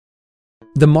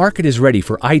The market is ready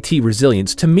for IT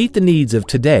resilience to meet the needs of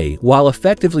today while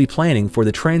effectively planning for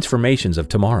the transformations of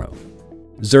tomorrow.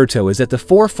 Zerto is at the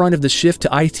forefront of the shift to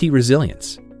IT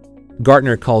resilience.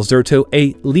 Gartner calls Zerto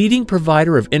a leading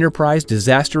provider of enterprise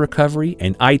disaster recovery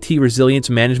and IT resilience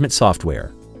management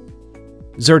software.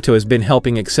 Zerto has been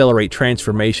helping accelerate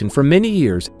transformation for many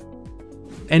years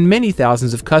and many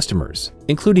thousands of customers,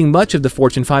 including much of the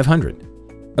Fortune 500.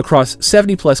 Across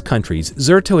 70-plus countries,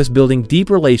 Zerto is building deep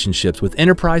relationships with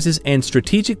enterprises and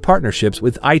strategic partnerships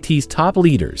with IT's top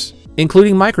leaders,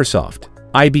 including Microsoft,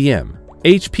 IBM,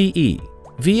 HPE,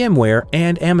 VMware,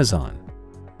 and Amazon.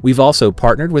 We've also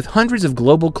partnered with hundreds of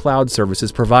global cloud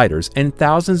services providers and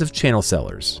thousands of channel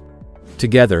sellers.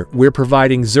 Together, we're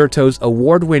providing Zerto's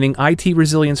award-winning IT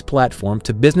resilience platform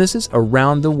to businesses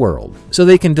around the world so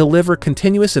they can deliver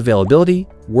continuous availability,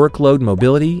 workload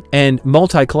mobility, and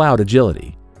multi-cloud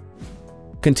agility.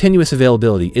 Continuous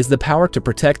availability is the power to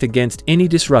protect against any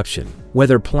disruption,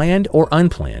 whether planned or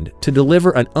unplanned, to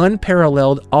deliver an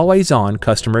unparalleled, always-on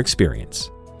customer experience.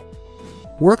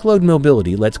 Workload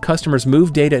mobility lets customers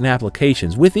move data and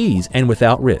applications with ease and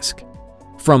without risk.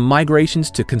 From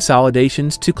migrations to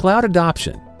consolidations to cloud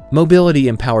adoption, mobility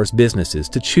empowers businesses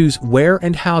to choose where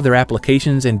and how their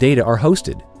applications and data are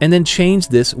hosted, and then change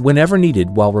this whenever needed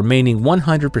while remaining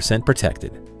 100%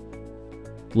 protected.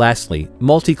 Lastly,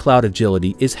 multi-cloud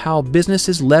agility is how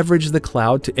businesses leverage the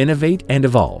cloud to innovate and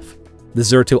evolve. The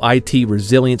Zerto IT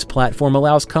Resilience Platform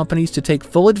allows companies to take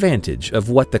full advantage of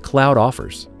what the cloud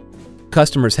offers.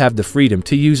 Customers have the freedom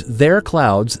to use their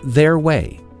clouds their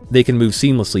way. They can move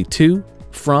seamlessly to,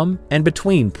 from, and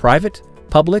between private,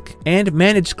 public, and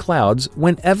managed clouds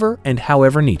whenever and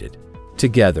however needed.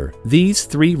 Together, these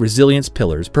three resilience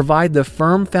pillars provide the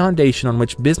firm foundation on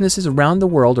which businesses around the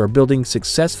world are building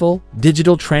successful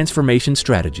digital transformation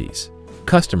strategies.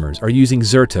 Customers are using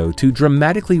Zerto to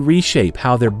dramatically reshape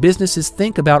how their businesses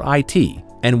think about IT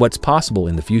and what's possible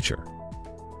in the future.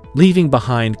 Leaving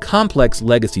behind complex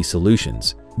legacy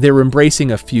solutions, they're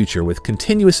embracing a future with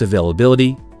continuous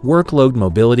availability, workload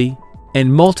mobility,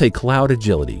 and multi-cloud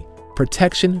agility,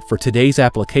 protection for today's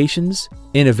applications,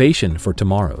 innovation for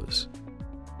tomorrow's.